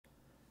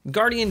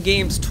Guardian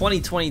Games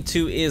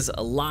 2022 is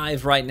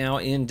live right now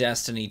in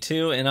Destiny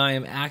 2, and I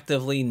am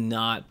actively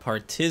not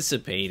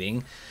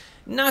participating.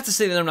 Not to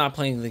say that I'm not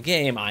playing the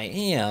game, I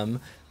am,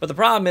 but the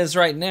problem is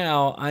right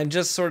now I'm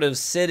just sort of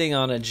sitting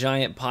on a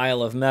giant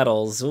pile of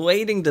medals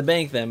waiting to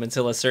bank them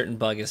until a certain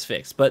bug is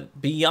fixed.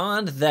 But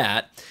beyond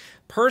that,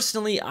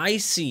 personally I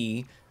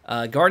see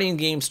Guardian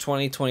Games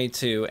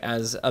 2022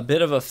 as a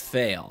bit of a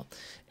fail.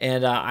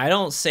 And I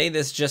don't say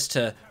this just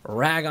to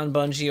rag on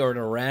Bungie or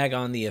to rag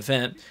on the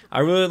event. I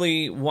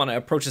really want to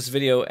approach this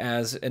video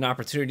as an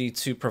opportunity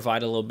to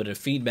provide a little bit of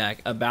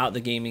feedback about the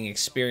gaming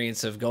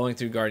experience of going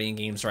through Guardian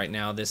Games right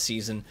now this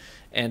season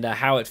and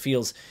how it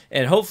feels.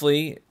 And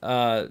hopefully,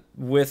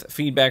 with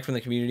feedback from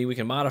the community, we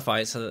can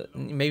modify it so that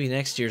maybe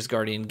next year's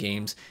Guardian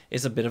Games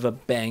is a bit of a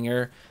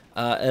banger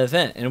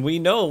event. And we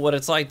know what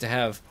it's like to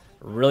have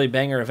really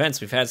banger events.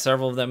 We've had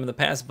several of them in the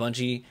past.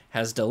 Bungie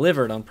has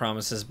delivered on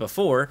promises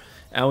before,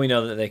 and we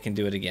know that they can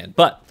do it again.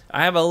 But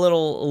I have a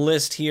little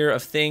list here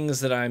of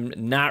things that I'm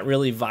not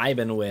really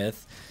vibing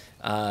with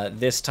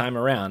this time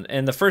around.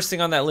 And the first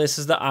thing on that list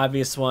is the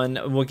obvious one.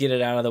 We'll get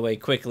it out of the way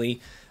quickly.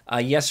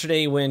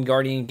 Yesterday when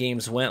Guardian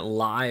Games went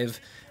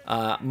live,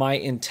 my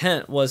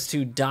intent was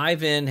to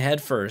dive in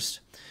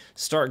headfirst,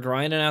 start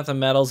grinding out the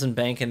medals and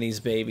banking these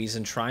babies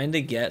and trying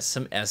to get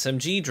some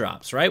SMG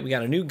drops, right? We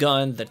got a new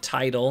gun, the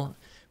Title,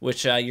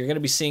 which you're going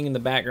to be seeing in the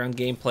background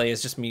gameplay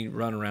is just me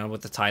running around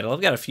with the Title. I've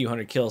got a few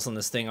hundred kills on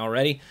this thing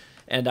already,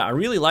 and I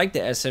really like the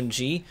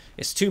SMG.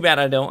 It's too bad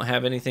I don't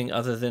have anything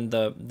other than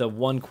the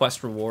one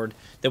quest reward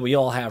that we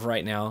all have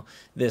right now,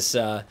 this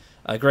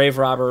Grave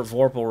Robber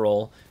Vorpal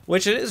roll,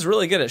 which it is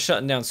really good at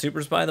shutting down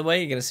supers, by the way.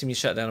 You're going to see me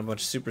shut down a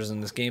bunch of supers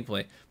in this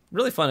gameplay.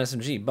 Really fun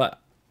SMG, but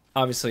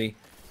obviously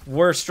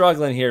we're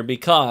struggling here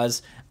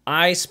because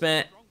I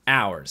spent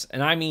hours,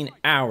 and I mean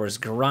hours,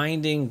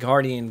 grinding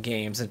Guardian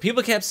Games. And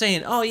people kept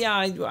saying, oh yeah,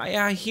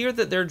 I hear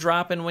that they're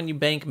dropping when you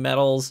bank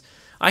medals.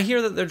 I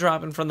hear that they're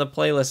dropping from the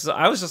playlist. So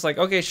I was just like,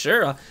 okay,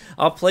 sure,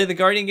 I'll play the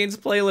Guardian Games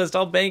playlist.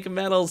 I'll bank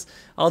medals.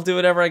 I'll do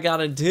whatever I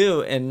gotta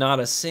do. And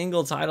not a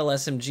single Title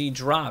SMG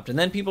dropped. And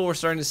then people were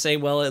starting to say,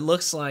 well, it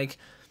looks like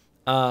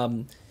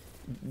the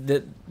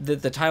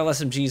Title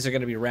SMGs are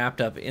going to be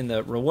wrapped up in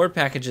the reward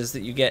packages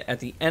that you get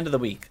at the end of the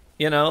week.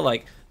 You know,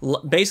 like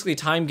basically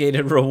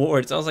time-gated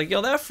rewards. I was like,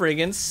 yo, that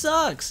friggin'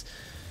 sucks.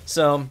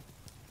 So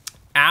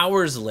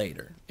hours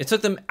later, it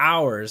took them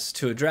hours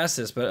to address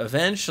this, but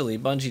eventually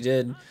Bungie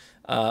did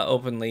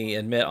openly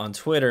admit on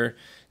Twitter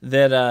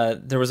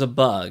that there was a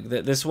bug,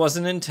 that this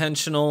wasn't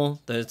intentional,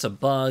 that it's a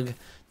bug,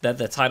 that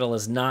the Title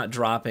is not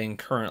dropping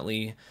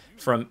currently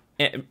from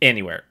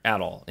anywhere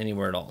at all.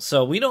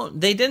 So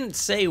they didn't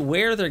say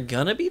where they're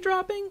gonna be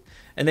dropping,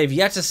 and they've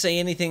yet to say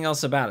anything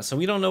else about it. So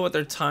we don't know what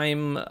their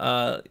time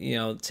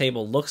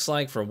table looks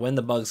like for when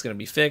the bug's gonna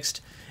be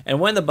fixed. And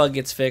when the bug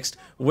gets fixed,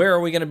 where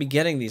are we gonna be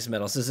getting these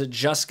medals? Is it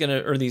just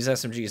gonna, or these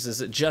SMGs, is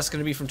it just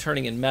gonna be from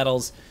turning in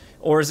medals,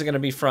 or is it gonna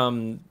be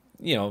from,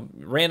 you know,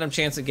 random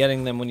chance of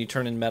getting them when you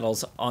turn in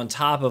medals, on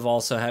top of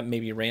also have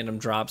maybe random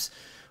drops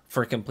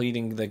for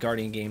completing the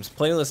Guardian Games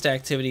playlist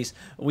activities?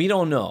 We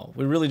don't know.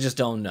 We really just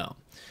don't know.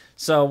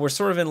 So we're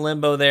sort of in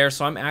limbo there,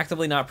 so I'm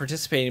actively not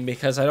participating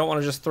because I don't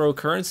want to just throw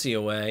currency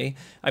away.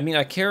 I mean,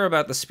 I care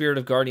about the spirit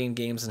of Guardian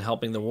Games and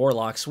helping the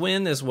Warlocks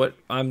win is what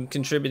I'm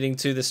contributing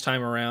to this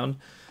time around.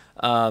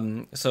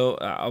 So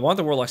I want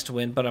the Warlocks to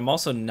win, but I'm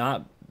also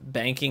not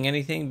banking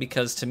anything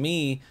because to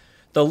me,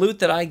 the loot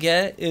that I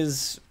get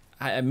is,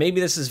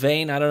 maybe this is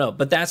vain, I don't know,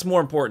 but that's more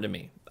important to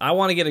me. I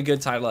want to get a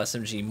good Title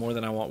SMG more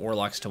than I want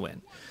Warlocks to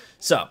win.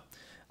 So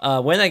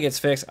when that gets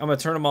fixed, I'm going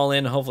to turn them all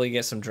in and hopefully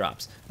get some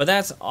drops. But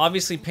that's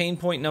obviously pain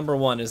point number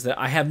one, is that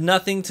I have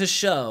nothing to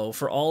show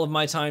for all of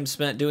my time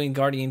spent doing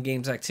Guardian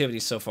Games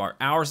activities so far.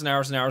 Hours and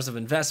hours and hours of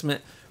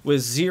investment with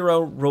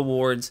zero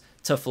rewards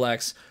to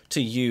flex,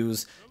 to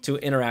use, to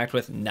interact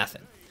with,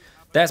 nothing.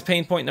 That's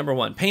pain point number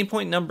one. Pain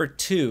point number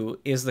two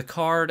is the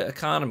card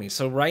economy.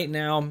 So right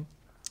now,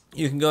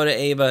 you can go to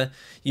Ava,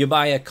 you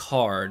buy a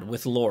card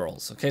with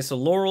laurels. Okay, so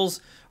laurels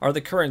are the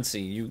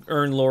currency. You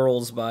earn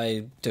laurels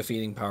by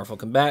defeating powerful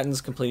combatants,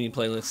 completing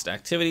playlist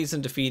activities,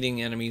 and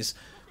defeating enemies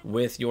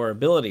with your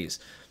abilities.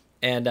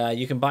 And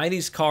you can buy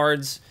these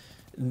cards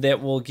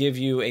that will give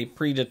you a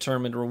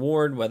predetermined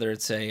reward, whether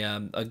it's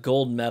a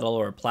gold medal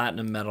or a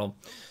platinum medal.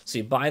 So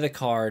you buy the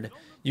card,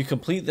 you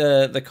complete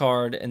the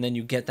card, and then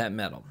you get that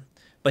medal.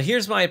 But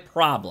here's my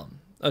problem,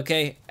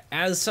 okay?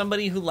 As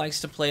somebody who likes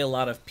to play a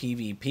lot of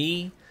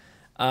PvP,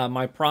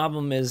 my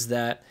problem is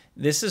that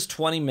this is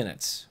 20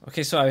 minutes.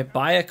 Okay, so I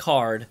buy a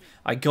card,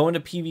 I go into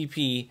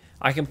PvP,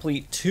 I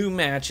complete 2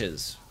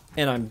 matches,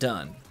 and I'm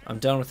done. I'm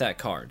done with that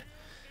card.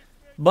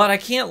 But I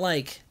can't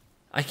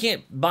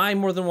buy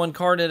more than one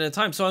card at a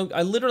time. So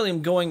I literally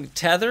am going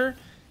Tether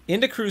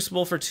into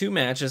Crucible for 2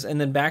 matches, and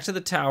then back to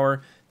the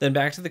tower, then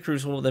back to the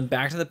crucible, then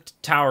back to the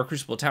tower,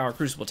 crucible, tower,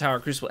 crucible, tower,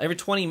 crucible. Every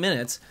 20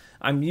 minutes,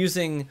 I'm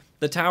using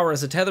the tower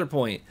as a tether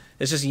point.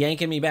 It's just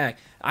yanking me back.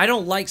 I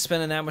don't like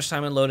spending that much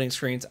time on loading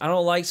screens. I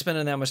don't like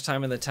spending that much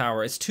time in the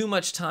tower. It's too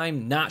much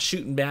time not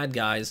shooting bad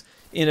guys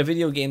in a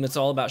video game that's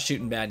all about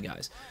shooting bad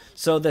guys.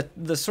 So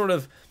the sort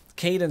of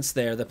cadence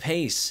there, the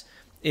pace,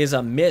 is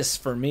a miss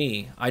for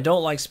me. I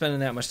don't like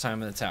spending that much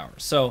time in the tower.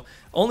 So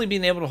only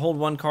being able to hold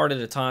one card at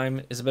a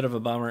time is a bit of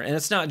a bummer. And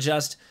it's not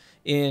just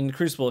in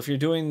Crucible. If you're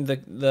doing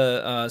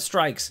the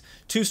strikes,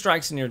 2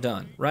 strikes and you're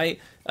done, right?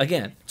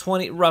 Again,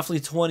 roughly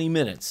 20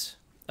 minutes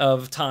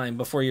of time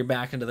before you're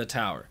back into the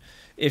tower.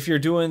 If you're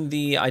doing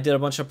I did a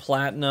bunch of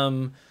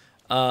platinum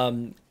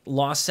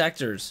lost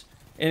sectors,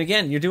 and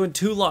again, you're doing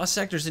 2 lost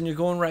sectors and you're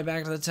going right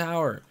back to the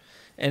tower.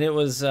 And it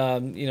was,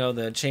 you know,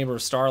 the Chamber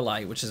of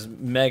Starlight, which is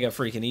mega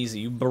freaking easy.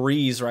 You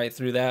breeze right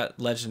through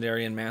that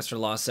Legendary and Master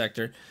Lost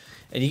sector.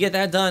 And you get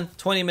that done,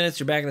 20 minutes,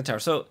 you're back in the tower.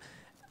 So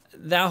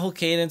that whole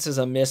cadence is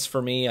a miss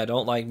for me. I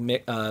don't like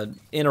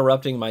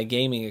interrupting my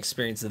gaming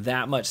experience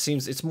that much.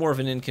 It's more of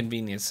an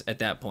inconvenience at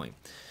that point.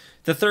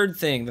 The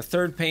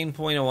third pain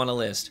point I want to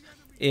list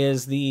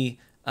is the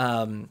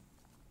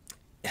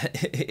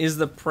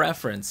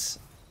preference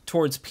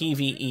towards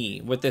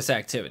PvE with this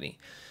activity.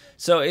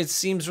 So it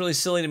seems really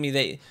silly to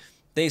me.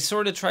 They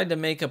sort of tried to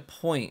make a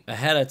point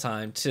ahead of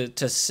time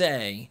to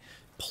say,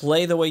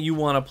 play the way you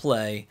want to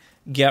play,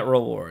 get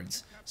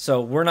rewards.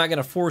 So we're not going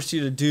to force you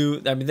to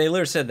do. I mean, they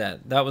literally said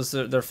that. That was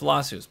their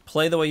philosophy. Was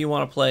play the way you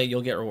want to play,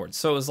 you'll get rewards.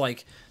 So it was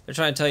like they're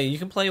trying to tell you, you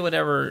can play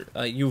whatever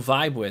you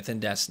vibe with in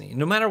Destiny.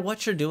 No matter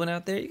what you're doing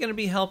out there, you're going to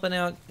be helping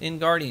out in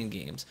Guardian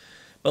games.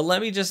 But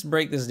let me just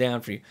break this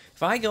down for you.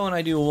 If I go and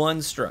I do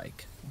one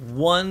strike,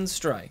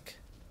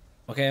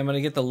 okay, I'm going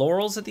to get the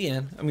laurels at the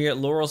end. I'm going to get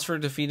laurels for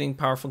defeating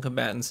powerful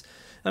combatants.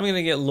 I'm going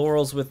to get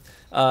laurels with,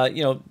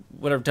 you know,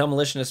 whatever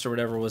Demolitionist or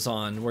whatever was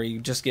on, where you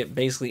just get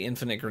basically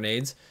infinite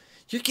grenades.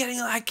 You're getting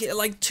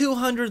like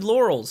 200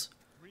 laurels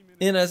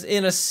in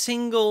a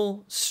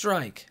single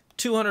strike.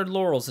 200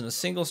 laurels in a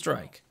single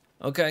strike.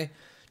 Okay,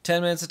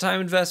 10 minutes of time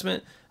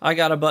investment. I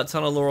got a butt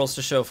ton of laurels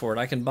to show for it.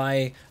 I can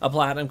buy a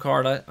platinum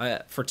card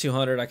for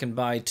 200. I can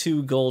buy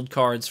 2 gold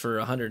cards for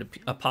 100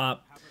 a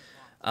pop.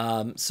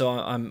 So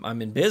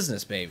I'm in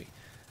business, baby.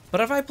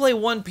 But if I play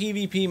one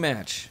PvP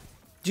match,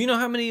 do you know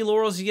how many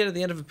laurels you get at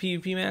the end of a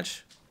PvP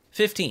match?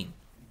 15.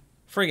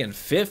 Friggin'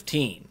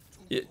 15.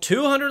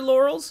 200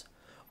 laurels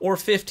or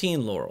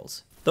 15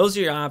 laurels. Those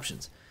are your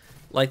options.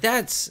 Like,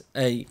 that's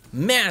a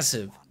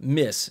massive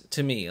miss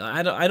to me.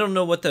 I don't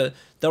know what the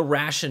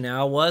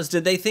rationale was.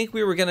 Did they think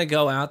we were going to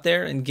go out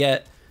there and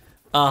get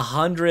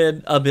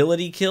 100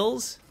 ability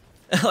kills?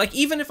 Like,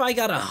 even if I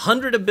got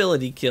 100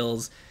 ability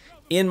kills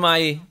in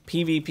my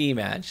PvP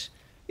match,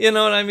 you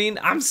know what I mean?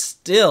 I'm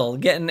still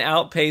getting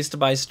outpaced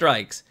by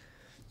strikes.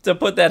 To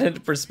put that into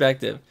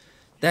perspective,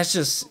 that's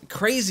just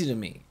crazy to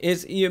me.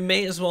 You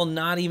may as well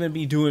not even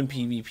be doing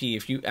PvP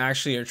if you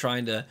actually are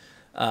trying to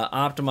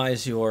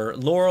optimize your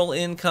laurel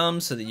income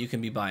so that you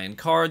can be buying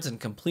cards and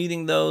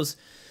completing those.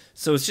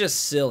 So it's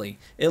just silly.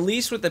 At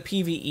least with the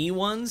PvE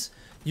ones,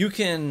 you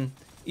can,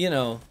 you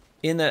know,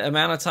 in the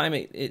amount of time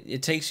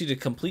it takes you to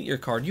complete your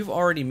card, you've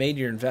already made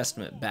your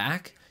investment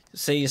back.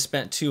 Say you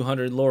spent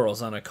 200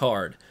 laurels on a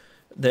card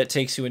that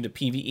takes you into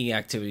PvE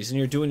activities, and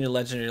you're doing your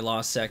Legendary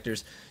Lost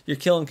sectors, you're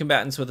killing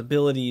combatants with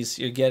abilities,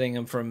 you're getting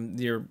them from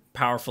your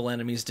powerful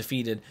enemies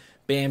defeated,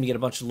 bam, you get a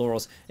bunch of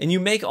laurels, and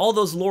you make all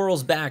those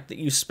laurels back that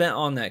you spent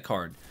on that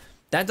card.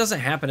 That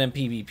doesn't happen in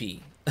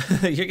PvP.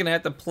 You're going to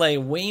have to play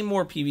way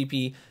more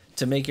PvP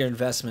to make your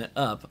investment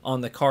up on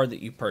the card that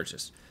you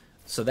purchased.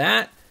 So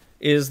that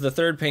is the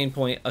third pain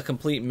point, a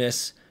complete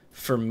miss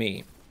for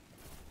me.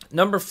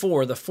 Number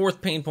 4, the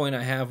fourth pain point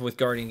I have with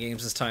Guardian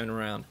games this time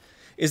around,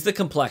 is the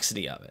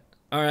complexity of it.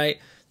 All right,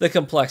 the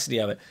complexity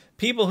of it.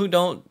 People who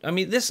don't, I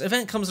mean, this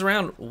event comes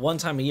around one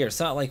time a year. It's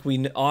not like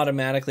we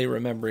automatically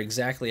remember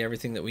exactly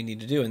everything that we need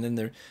to do, and then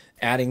they're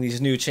adding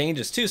these new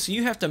changes too. So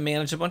you have to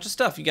manage a bunch of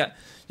stuff.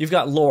 You've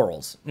got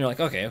laurels. And you're like,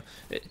 okay,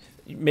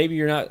 maybe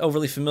you're not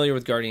overly familiar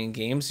with Guardian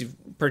games. You've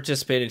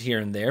participated here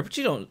and there, but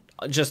you don't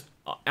just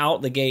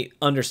out the gate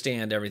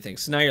understand everything.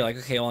 So now you're like,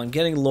 okay, well, I'm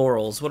getting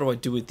laurels. What do I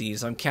do with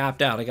these? I'm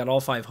capped out. I got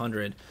all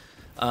 500.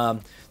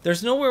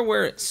 There's nowhere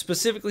where it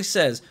specifically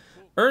says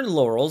earn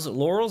laurels.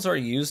 Laurels are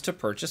used to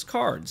purchase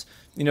cards.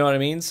 You know what I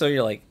mean? So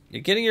you're like,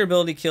 you're getting your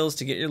ability kills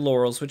to get your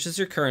laurels, which is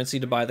your currency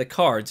to buy the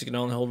cards. You can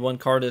only hold one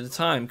card at a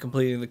time.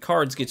 Completing the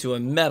cards gets you a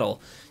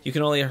medal. You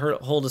can only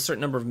hold a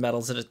certain number of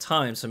medals at a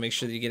time. So make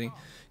sure that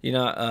you're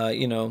not,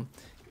 you know,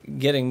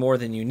 getting more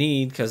than you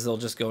need, because they'll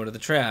just go into the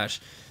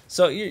trash.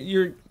 So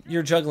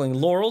you're juggling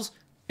laurels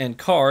and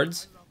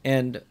cards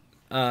and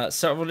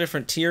several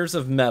different tiers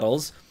of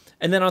medals.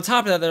 And then on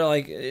top of that, they're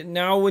like,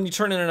 now when you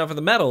turn in enough of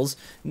the medals,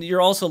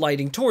 you're also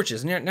lighting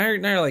torches. And now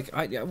you're like,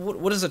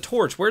 what is a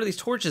torch? Where are these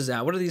torches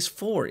at? What are these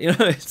for? You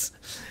know,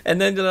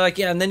 and then they're like,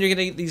 yeah, and then you're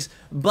gonna get these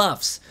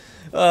buffs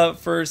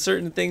for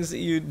certain things that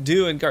you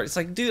do in Guard. It's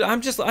like, dude,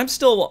 I'm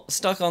still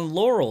stuck on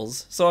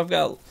laurels. So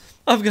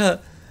I've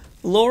got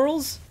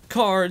laurels,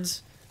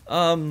 cards,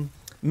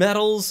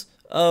 medals,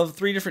 of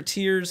 3 different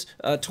tiers,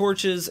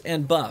 torches,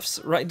 and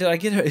buffs, right? Did I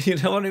get it? You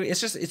know what I mean?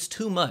 It's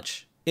too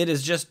much. It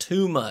is just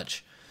too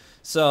much.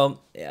 So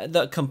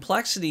the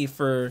complexity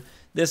for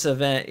this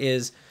event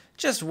is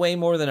just way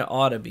more than it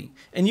ought to be.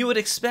 And you would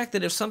expect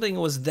that if something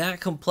was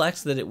that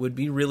complex that it would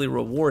be really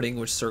rewarding,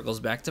 which circles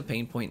back to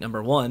pain point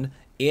number 1.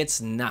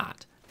 It's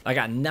not. I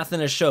got nothing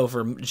to show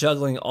for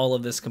juggling all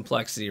of this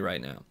complexity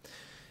right now.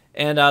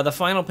 And the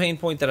final pain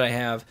point that I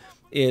have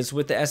is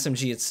with the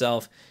SMG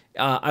itself.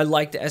 I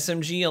like the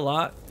SMG a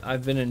lot.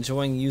 I've been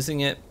enjoying using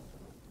it.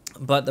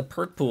 But the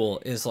perk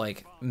pool is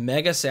like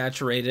mega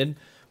saturated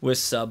with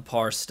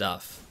subpar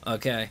stuff.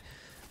 Okay?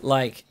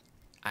 Like,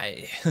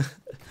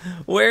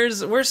 where's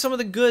some of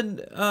the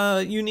good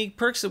unique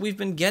perks that we've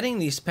been getting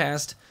these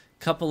past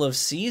couple of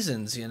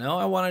seasons, you know?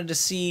 I wanted to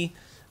see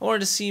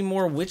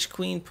more Witch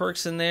Queen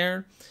perks in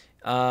there.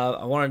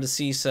 I wanted to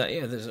see some,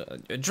 yeah, there's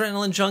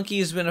Adrenaline Junkie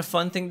has been a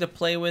fun thing to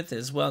play with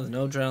as well. There's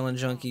no Adrenaline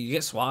Junkie. You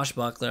get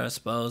Swashbuckler, I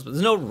suppose, but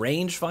there's no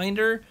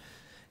Rangefinder.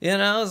 You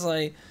know, it's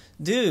like,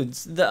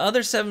 dudes, the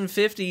other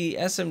 750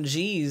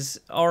 SMGs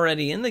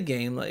already in the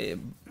game, like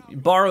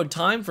Borrowed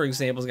Time, for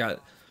example, has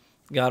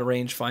got a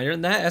rangefinder,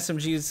 and that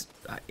SMG is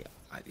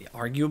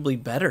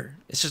arguably better.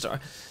 It's just,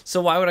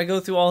 so why would I go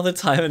through all the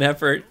time and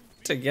effort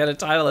to get a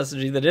title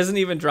SMG that isn't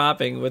even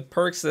dropping with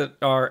perks that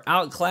are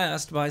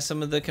outclassed by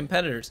some of the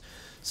competitors?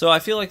 So I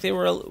feel like they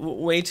were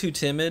way too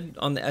timid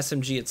on the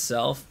SMG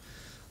itself.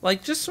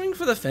 Like, just swing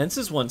for the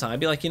fences one time.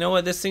 Be like, you know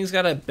what, this thing's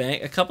got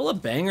a couple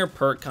of banger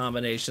perk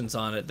combinations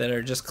on it that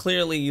are just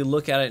clearly, you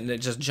look at it and it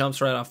just jumps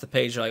right off the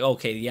page. You're like,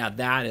 okay, yeah,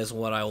 that is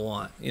what I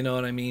want. You know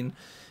what I mean?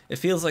 It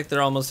feels like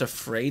they're almost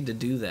afraid to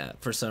do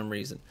that for some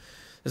reason.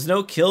 There's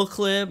no kill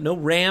clip, no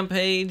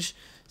rampage,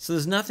 so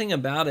there's nothing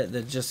about it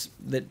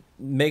that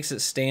makes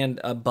it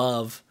stand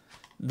above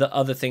the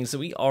other things that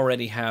we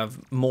already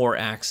have more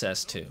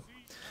access to.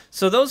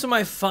 So those are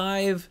my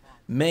 5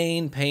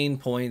 main pain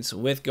points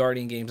with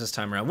Guardian games this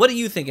time around. What are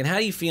you thinking? How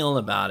are you feeling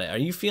about it? Are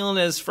you feeling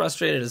as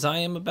frustrated as I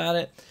am about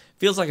it?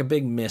 Feels like a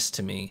big miss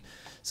to me.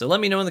 So let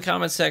me know in the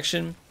comment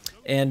section.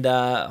 And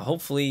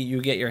hopefully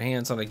you get your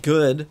hands on a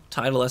good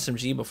title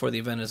SMG before the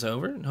event is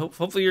over. And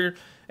hopefully you're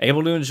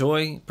able to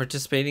enjoy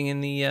participating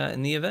in the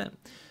event.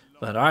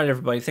 But all right,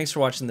 everybody, thanks for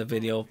watching the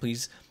video.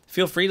 Please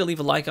feel free to leave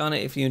a like on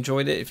it if you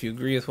enjoyed it, if you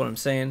agree with what I'm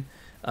saying,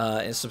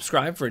 and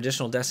subscribe for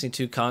additional Destiny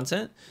 2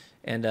 content.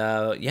 And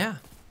yeah,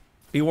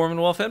 be warm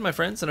and well fed, my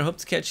friends, and I hope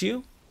to catch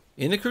you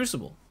in the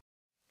Crucible.